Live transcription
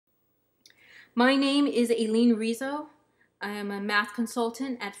My name is Aileen Rizzo. I am a math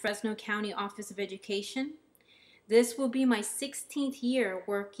consultant at Fresno County Office of Education. This will be my 16th year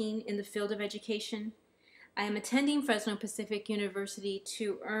working in the field of education. I am attending Fresno Pacific University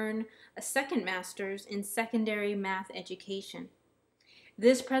to earn a second master's in secondary math education.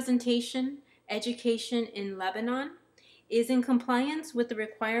 This presentation, Education in Lebanon, is in compliance with the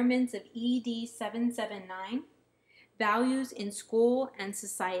requirements of ED 779, Values in School and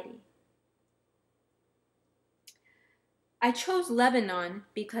Society. I chose Lebanon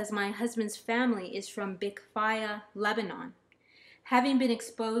because my husband's family is from Bikfaya, Lebanon. Having been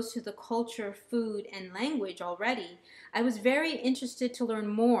exposed to the culture, food, and language already, I was very interested to learn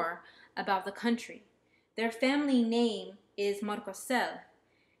more about the country. Their family name is Marcosel,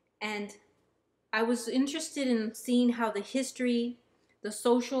 and I was interested in seeing how the history, the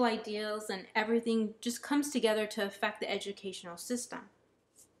social ideals, and everything just comes together to affect the educational system.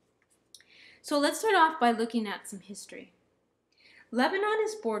 So let's start off by looking at some history. Lebanon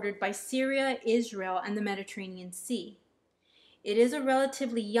is bordered by Syria, Israel, and the Mediterranean Sea. It is a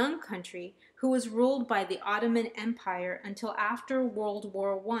relatively young country who was ruled by the Ottoman Empire until after World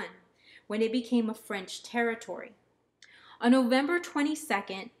War I, when it became a French territory. On November 22,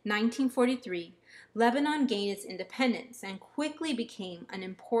 1943, Lebanon gained its independence and quickly became an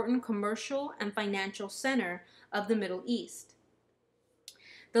important commercial and financial center of the Middle East.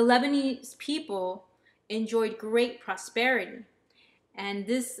 The Lebanese people enjoyed great prosperity, and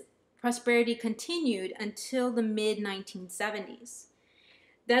this prosperity continued until the mid-1970s.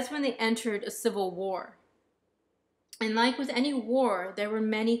 That's when they entered a civil war. And like with any war, there were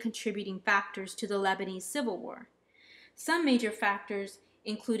many contributing factors to the Lebanese civil war. Some major factors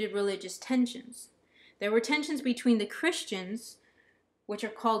included religious tensions. There were tensions between the Christians, which are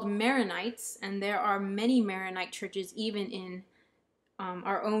called Maronites, and there are many Maronite churches even in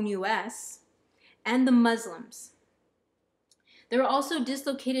our own U.S., and the Muslims. There were also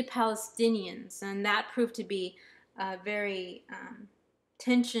dislocated Palestinians, and that proved to be a very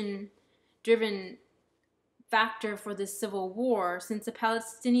tension-driven factor for the civil war, since the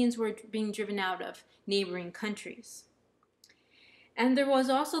Palestinians were being driven out of neighboring countries. And there was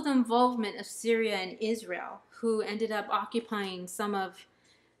also the involvement of Syria and Israel, who ended up occupying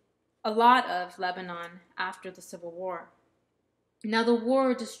a lot of Lebanon after the civil war. Now, the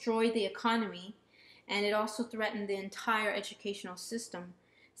war destroyed the economy, and it also threatened the entire educational system,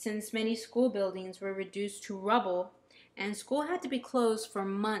 since many school buildings were reduced to rubble, and school had to be closed for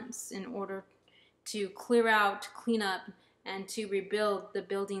months in order to clear out, clean up, and to rebuild the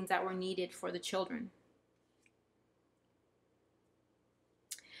buildings that were needed for the children.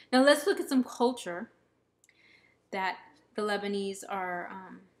 Now let's look at some culture that the Lebanese are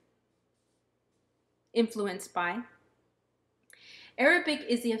influenced by. Arabic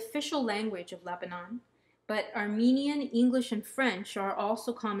is the official language of Lebanon, but Armenian, English, and French are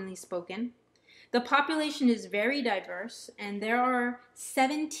also commonly spoken. The population is very diverse, and there are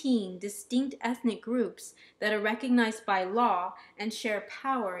 17 distinct ethnic groups that are recognized by law and share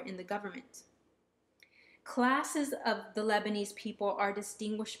power in the government. Classes of the Lebanese people are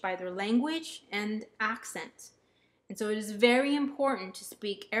distinguished by their language and accent. And so it is very important to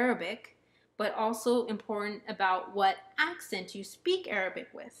speak Arabic, but also important about what accent you speak Arabic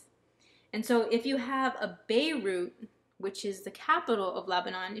with. And so if you have a Beirut, which is the capital of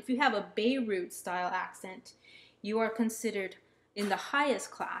Lebanon, if you have a Beirut style accent, you are considered in the highest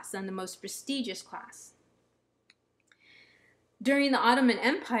class and the most prestigious class. During the Ottoman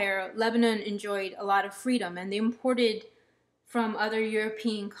Empire, Lebanon enjoyed a lot of freedom, and they imported from other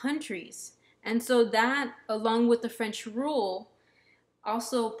European countries. And so that, along with the French rule,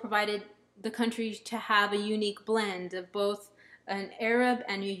 also provided the country to have a unique blend of both an Arab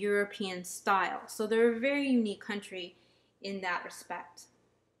and a European style. So they're a very unique country in that respect.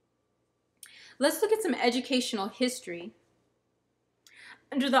 Let's look at some educational history.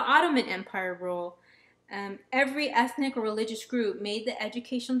 Under the Ottoman Empire rule, every ethnic or religious group made the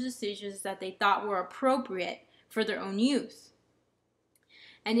educational decisions that they thought were appropriate for their own youth.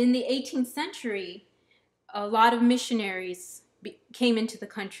 And in the 18th century, a lot of missionaries came into the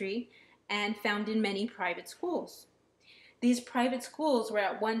country and founded many private schools. These private schools were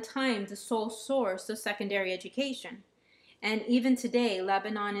at one time the sole source of secondary education. And even today,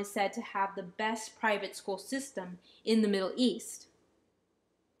 Lebanon is said to have the best private school system in the Middle East.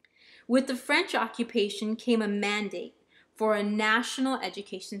 With the French occupation came a mandate for a national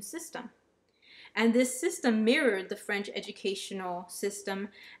education system. And this system mirrored the French educational system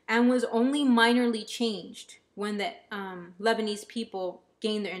and was only minorly changed when the Lebanese people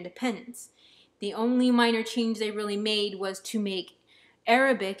gained their independence. The only minor change they really made was to make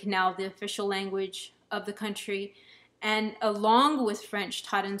Arabic, now the official language of the country, and along with French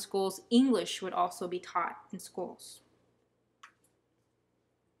taught in schools, English would also be taught in schools.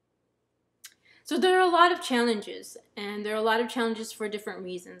 So there are a lot of challenges, and there are a lot of challenges for different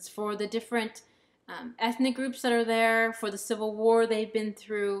reasons, for the different ethnic groups that are there, for the civil war they've been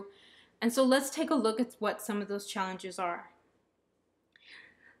through. And so let's take a look at what some of those challenges are.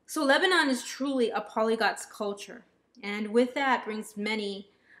 So Lebanon is truly a polyglot culture, and with that brings many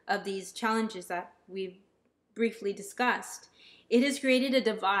of these challenges that we've briefly discussed. It has created a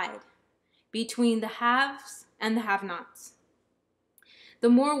divide between the haves and the have-nots. The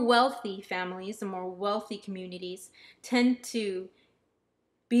more wealthy families, the more wealthy communities tend to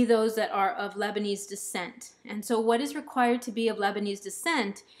be those that are of Lebanese descent. And so what is required to be of Lebanese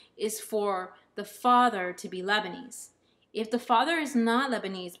descent is for the father to be Lebanese. If the father is not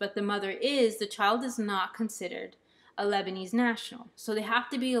Lebanese, but the mother is, the child is not considered a Lebanese national. So they have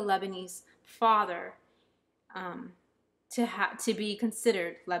to be a Lebanese father to be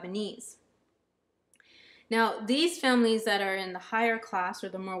considered Lebanese. Now, these families that are in the higher class or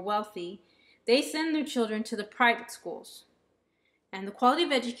the more wealthy, they send their children to the private schools. And the quality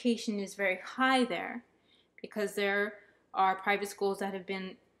of education is very high there because there are private schools that have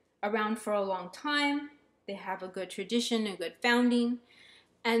been around for a long time. They have a good tradition, a good founding.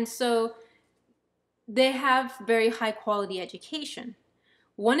 And so they have very high quality education.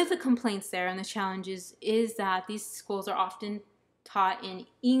 One of the complaints there and the challenges is that these schools are often taught in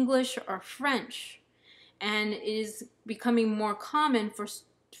English or French. And it is becoming more common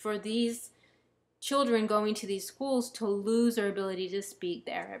for these children going to these schools to lose their ability to speak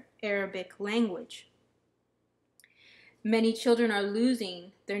the Arabic language. Many children are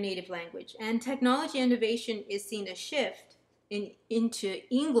losing their native language, and technology innovation is seen to shift into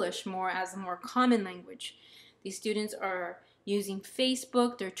English more as a more common language. These students are using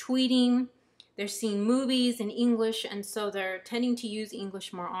Facebook, they're tweeting, they're seeing movies in English, and so they're tending to use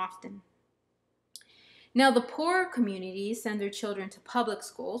English more often. Now, the poorer communities send their children to public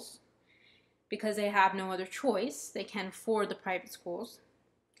schools because they have no other choice. They can't afford the private schools.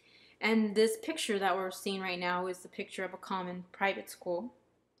 And this picture that we're seeing right now is the picture of a common private school.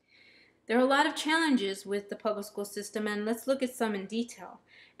 There are a lot of challenges with the public school system, and let's look at some in detail.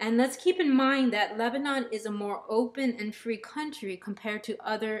 And let's keep in mind that Lebanon is a more open and free country compared to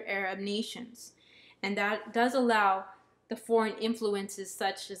other Arab nations. And that does allow the foreign influences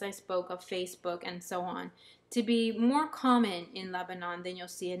such as I spoke of Facebook and so on to be more common in Lebanon than you'll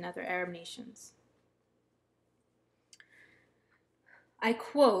see in other Arab nations. I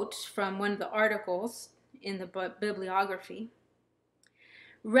quote from one of the articles in the bibliography: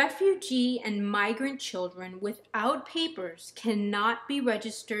 refugee and migrant children without papers cannot be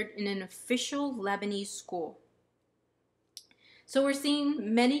registered in an official Lebanese school. So we're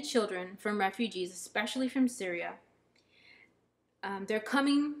seeing many children from refugees, especially from Syria. They're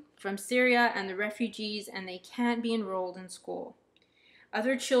coming from Syria and the refugees, and they can't be enrolled in school.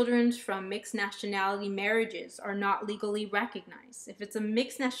 Other children from mixed nationality marriages are not legally recognized. If it's a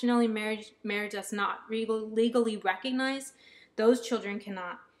mixed nationality marriage that's not legally recognized, those children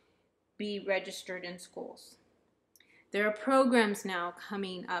cannot be registered in schools. There are programs now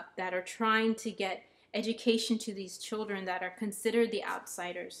coming up that are trying to get education to these children that are considered the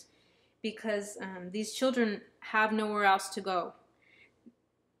outsiders because these children have nowhere else to go.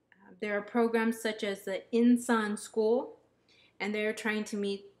 There are programs such as the Insan School, and they're trying to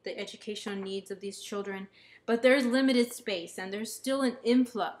meet the educational needs of these children. But there's limited space, and there's still an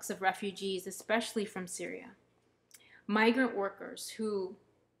influx of refugees, especially from Syria. Migrant workers who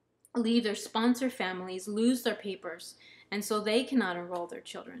leave their sponsor families lose their papers, and so they cannot enroll their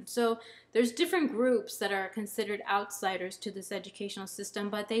children. So there's different groups that are considered outsiders to this educational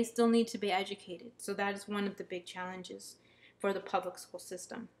system, but they still need to be educated. So that is one of the big challenges for the public school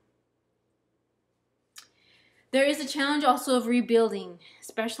system. There is a challenge also of rebuilding,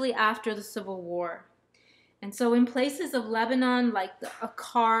 especially after the Civil War. And so in places of Lebanon, like the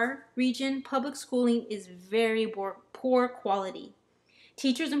Akkar region, public schooling is very poor quality.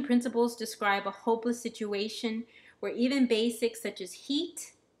 Teachers and principals describe a hopeless situation where even basics such as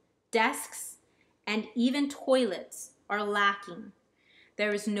heat, desks, and even toilets are lacking.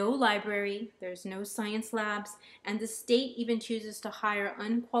 There is no library, there's no science labs, and the state even chooses to hire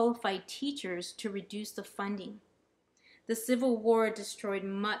unqualified teachers to reduce the funding. The Civil War destroyed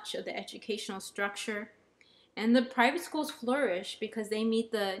much of the educational structure, and the private schools flourish because they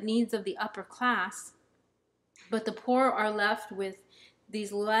meet the needs of the upper class, but the poor are left with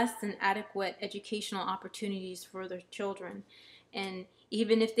these less than adequate educational opportunities for their children. And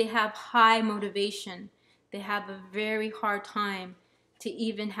even if they have high motivation, they have a very hard time to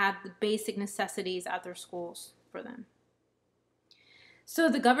even have the basic necessities at their schools for them. So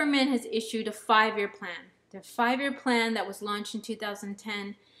the government has issued a 5-year plan. The 5-year plan that was launched in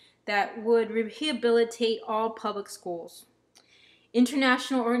 2010 that would rehabilitate all public schools.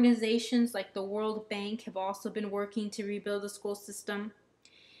 International organizations like the World Bank have also been working to rebuild the school system.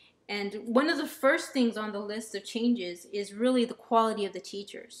 And one of the first things on the list of changes is really the quality of the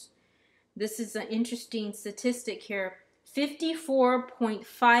teachers. This is an interesting statistic here.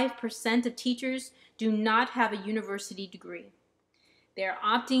 54.5% of teachers do not have a university degree. They're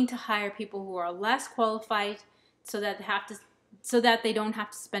opting to hire people who are less qualified so that they don't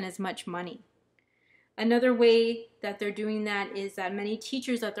have to spend as much money. Another way that they're doing that is that many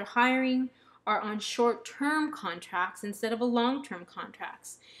teachers that they're hiring are on short-term contracts instead of a long-term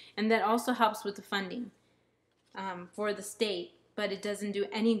contracts. And that also helps with the funding for the state, but it doesn't do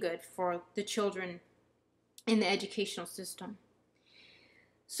any good for the children in the educational system.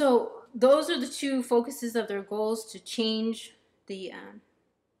 So those are the two focuses of their goals: to change the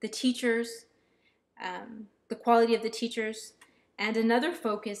teachers, the quality of the teachers. And another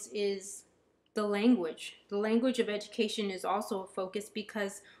focus is the language. The language of education is also a focus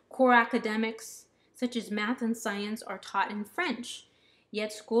because core academics such as math and science are taught in French.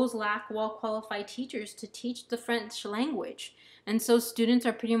 Yet schools lack well-qualified teachers to teach the French language. And so students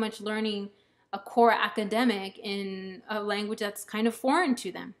are pretty much learning a core academic in a language that's kind of foreign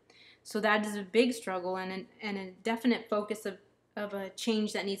to them. So that is a big struggle and a definite focus of a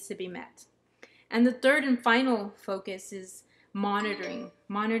change that needs to be met. And the third and final focus is monitoring.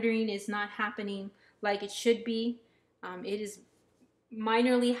 Monitoring is not happening like it should be. It is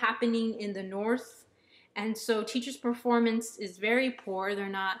minorly happening in the north. And so teachers' performance is very poor. They're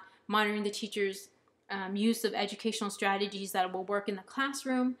not monitoring the teachers' use of educational strategies that will work in the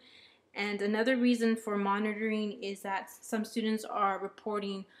classroom. And another reason for monitoring is that some students are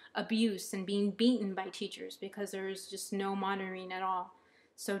reporting abuse and being beaten by teachers because there is just no monitoring at all.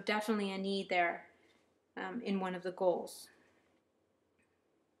 So definitely a need there in one of the goals.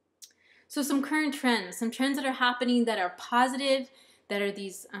 So some current trends, some trends that are happening that are positive, that are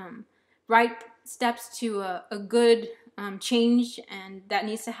these right steps to a good change and that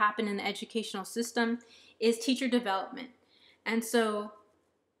needs to happen in the educational system is teacher development. And so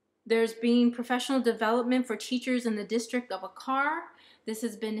there's been professional development for teachers in the district of Akar. This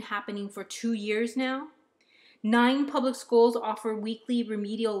has been happening for 2 years now. 9 public schools offer weekly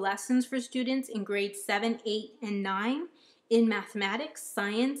remedial lessons for students in grades 7, 8, and 9 in mathematics,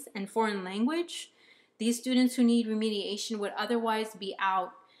 science, and foreign language. These students who need remediation would otherwise be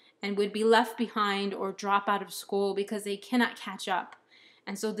out and would be left behind or drop out of school because they cannot catch up.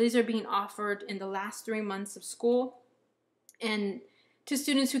 And so these are being offered in the last 3 months of school and to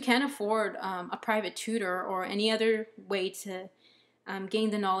students who can't afford a private tutor or any other way to gain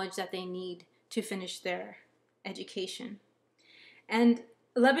the knowledge that they need to finish their education. And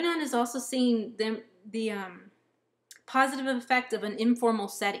Lebanon is also seeing the positive effect of an informal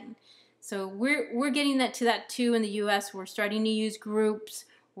setting. So we're getting to that too in the U.S. We're starting to use groups.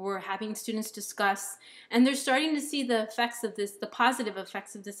 We're having students discuss, and they're starting to see the effects of this, the positive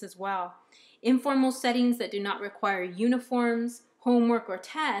effects of this as well. Informal settings that do not require uniforms, homework, or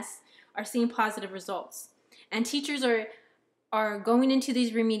tests are seeing positive results. And teachers are going into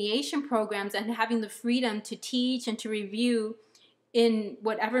these remediation programs and having the freedom to teach and to review in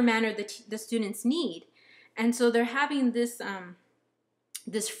whatever manner the students need. And so they're having this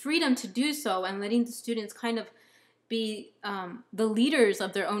this freedom to do so and letting the students kind of be the leaders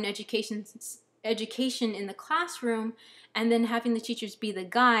of their own education in the classroom, and then having the teachers be the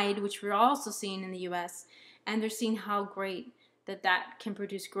guide, which we're also seeing in the U.S. And they're seeing how great that can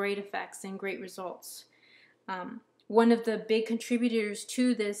produce great effects and great results. One of the big contributors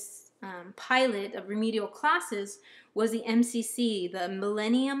to this pilot of remedial classes was the MCC, the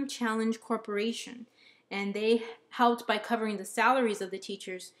Millennium Challenge Corporation. And they helped by covering the salaries of the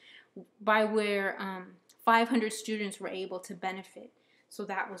teachers by where 500 students were able to benefit. So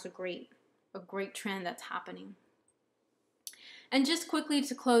that was a great trend that's happening. And just quickly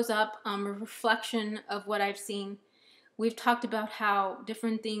to close up, a reflection of what I've seen. We've talked about how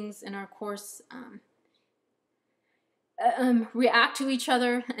different things in our course react to each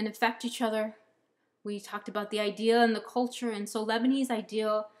other and affect each other. We talked about the ideal and the culture, and so Lebanese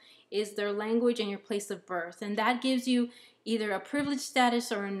ideal is their language and your place of birth, and that gives you either a privileged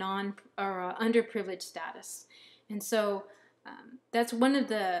status or a underprivileged status. And so that's one of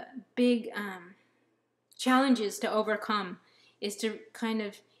the big challenges to overcome, is to kind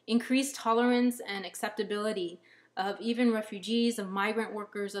of increase tolerance and acceptability of even refugees, of migrant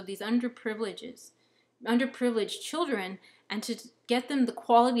workers, of these underprivileged children, and to get them the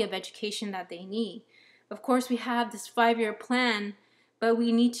quality of education that they need. Of course, we have this 5-year plan, but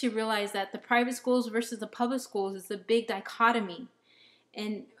we need to realize that the private schools versus the public schools is a big dichotomy,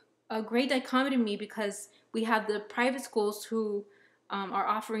 and a great dichotomy because we have the private schools who are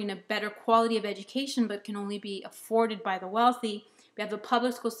offering a better quality of education but can only be afforded by the wealthy. We have the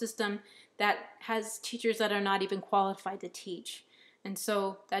public school system that has teachers that are not even qualified to teach. And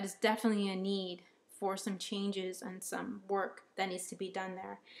so that is definitely a need for some changes and some work that needs to be done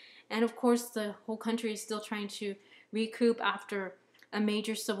there. And of course, the whole country is still trying to recoup after a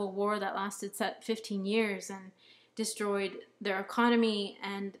major civil war that lasted 15 years and destroyed their economy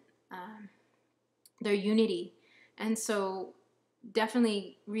and their unity. And so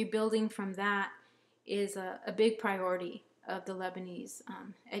definitely rebuilding from that is a big priority of the Lebanese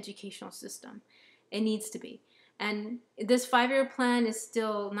educational system. It needs to be. And this 5-year plan is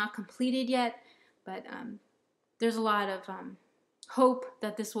still not completed yet, but there's a lot of hope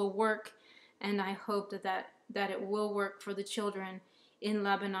that this will work, and I hope that it will work for the children in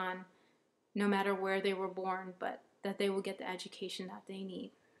Lebanon, no matter where they were born, but that they will get the education that they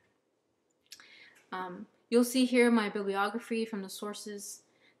need. You'll see here my bibliography from the sources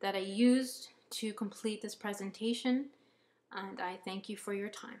that I used to complete this presentation, and I thank you for your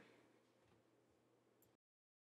time.